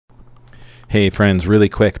Hey friends, really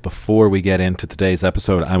quick, before we get into today's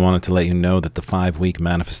episode, I wanted to let you know that the 5-week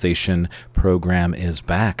manifestation program is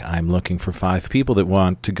back. I'm looking for 5 people that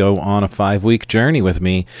want to go on a 5-week journey with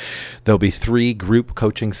me. There'll be 3 group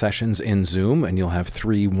coaching sessions in Zoom, and you'll have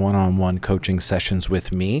 3 one-on-one coaching sessions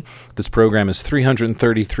with me. This program is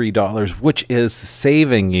 $333, which is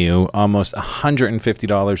saving you almost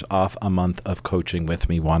 $150 off a month of coaching with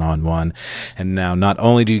me one-on-one. And now, not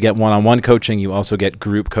only do you get one-on-one coaching, you also get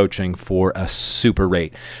group coaching for a super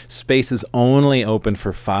rate. Space is only open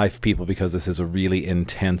for 5 people because this is a really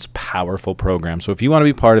intense, powerful program. So if you want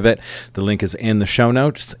to be part of it, the link is in the show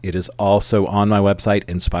notes. It is also on my website,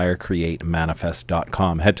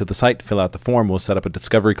 inspirecreatemanifest.com. Head to the site, fill out the form. We'll set up a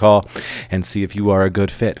discovery call and see if you are a good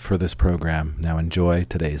fit for this program. Now enjoy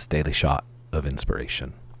today's Daily Shot of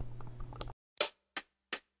Inspiration.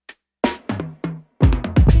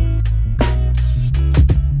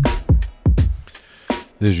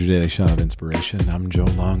 This is your Daily Shot of Inspiration. I'm Joe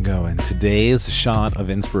Longo, and today's shot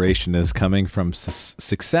of inspiration is coming from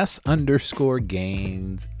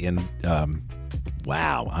success_gains in,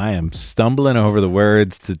 wow, I am stumbling over the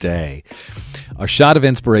words today. Our shot of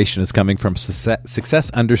inspiration is coming from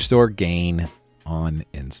success_gain on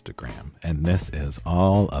Instagram, and this is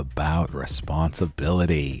all about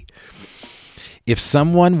responsibility. If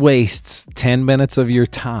someone wastes 10 minutes of your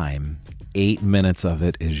time, 8 minutes of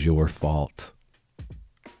it is your fault.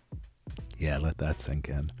 Yeah, let that sink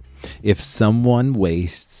in. If someone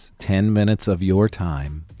wastes 10 minutes of your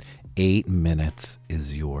time, 8 minutes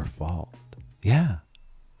is your fault. Yeah,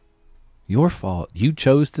 your fault. You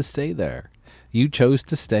chose to stay there. You chose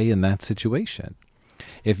to stay in that situation.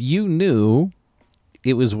 If you knew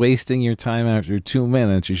it was wasting your time after 2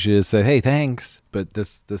 minutes, you should have said, "Hey, thanks, but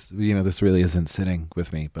this really isn't sitting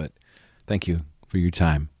with me. But thank you for your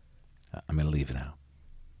time. I'm going to leave now."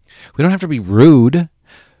 We don't have to be rude.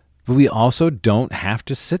 But we also don't have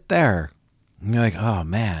to sit there. And you're like, "Oh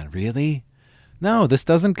man, really? No, this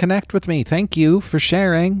doesn't connect with me. Thank you for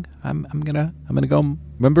sharing. I'm gonna go."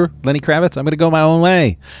 Remember Lenny Kravitz? I'm gonna go my own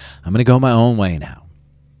way. I'm gonna go my own way now.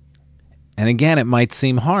 And again, it might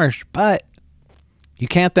seem harsh, but you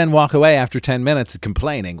can't then walk away after 10 minutes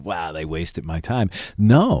complaining, "Wow, they wasted my time."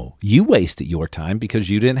 No, you wasted your time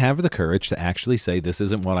because you didn't have the courage to actually say, "This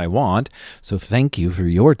isn't what I want. So thank you for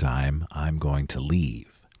your time. I'm going to leave."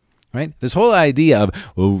 Right? This whole idea of,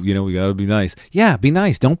 we got to be nice. Yeah, be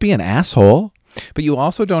nice. Don't be an asshole. But you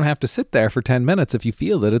also don't have to sit there for 10 minutes if you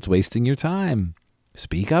feel that it's wasting your time.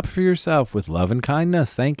 Speak up for yourself with love and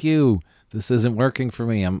kindness. "Thank you. This isn't working for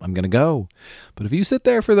me. I'm going to go." But if you sit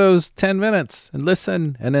there for those 10 minutes and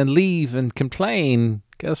listen and then leave and complain,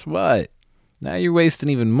 guess what? Now you're wasting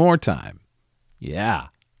even more time. Yeah,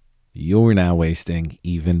 you're now wasting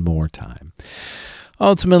even more time.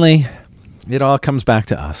 Ultimately, it all comes back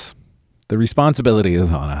to us. The responsibility is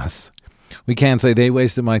on us. We can't say, "They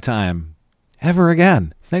wasted my time," ever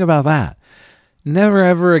again. Think about that. Never,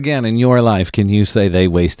 ever again in your life can you say, "They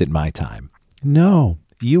wasted my time." No,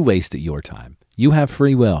 you wasted your time. You have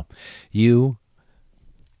free will. You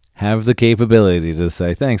have the capability to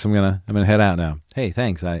say, "Thanks, I'm gonna head out now. Hey,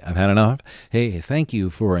 thanks, I've had enough. Hey, thank you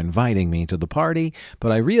for inviting me to the party,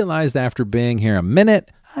 but I realized after being here a minute,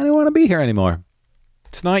 I don't want to be here anymore.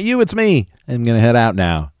 It's not you, it's me. I'm going to head out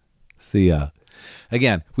now. See ya."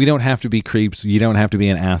 Again, we don't have to be creeps. You don't have to be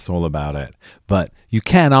an asshole about it. But you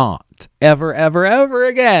cannot ever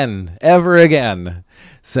again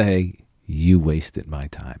say, "You wasted my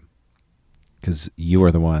time." Because you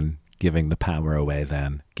are the one giving the power away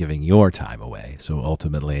then, giving your time away. So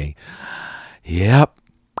ultimately, yep,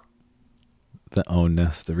 the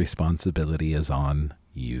onus, the responsibility is on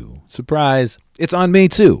you. Surprise. It's on me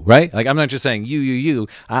too, right? Like, I'm not just saying you.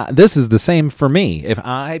 This is the same for me. If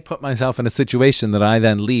I put myself in a situation that I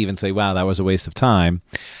then leave and say, "Wow, that was a waste of time,"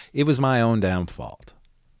 it was my own damn fault.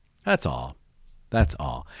 That's all. That's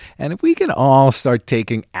all. And if we can all start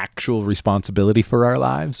taking actual responsibility for our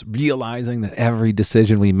lives, realizing that every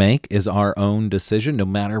decision we make is our own decision, no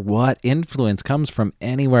matter what influence comes from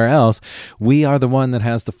anywhere else, we are the one that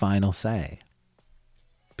has the final say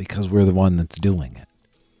because we're the one that's doing it.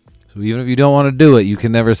 So even if you don't want to do it, you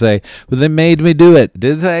can never say, "But they made me do it."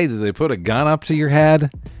 Did they? Did they put a gun up to your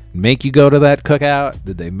head? Make you go to that cookout?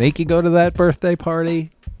 Did they make you go to that birthday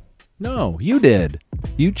party? No, you did.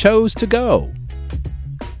 You chose to go.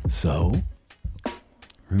 So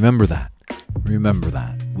remember that. Remember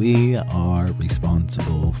that. We are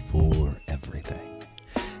responsible for everything.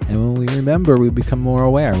 And when we remember, we become more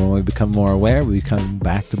aware. When we become more aware, we come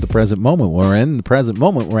back to the present moment. When we're in the present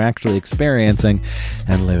moment, we're actually experiencing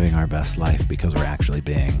and living our best life because we're actually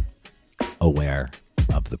being aware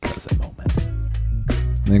of the present moment.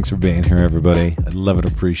 Thanks for being here, everybody. I love it.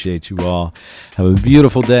 Appreciate you all. Have a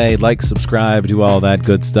beautiful day. Like, subscribe, do all that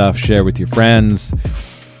good stuff. Share with your friends.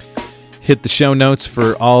 Hit the show notes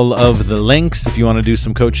for all of the links if you want to do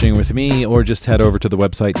some coaching with me, or just head over to the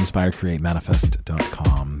website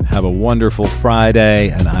inspirecreatemanifest.com. Have a wonderful Friday,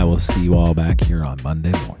 and I will see you all back here on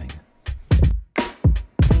Monday morning.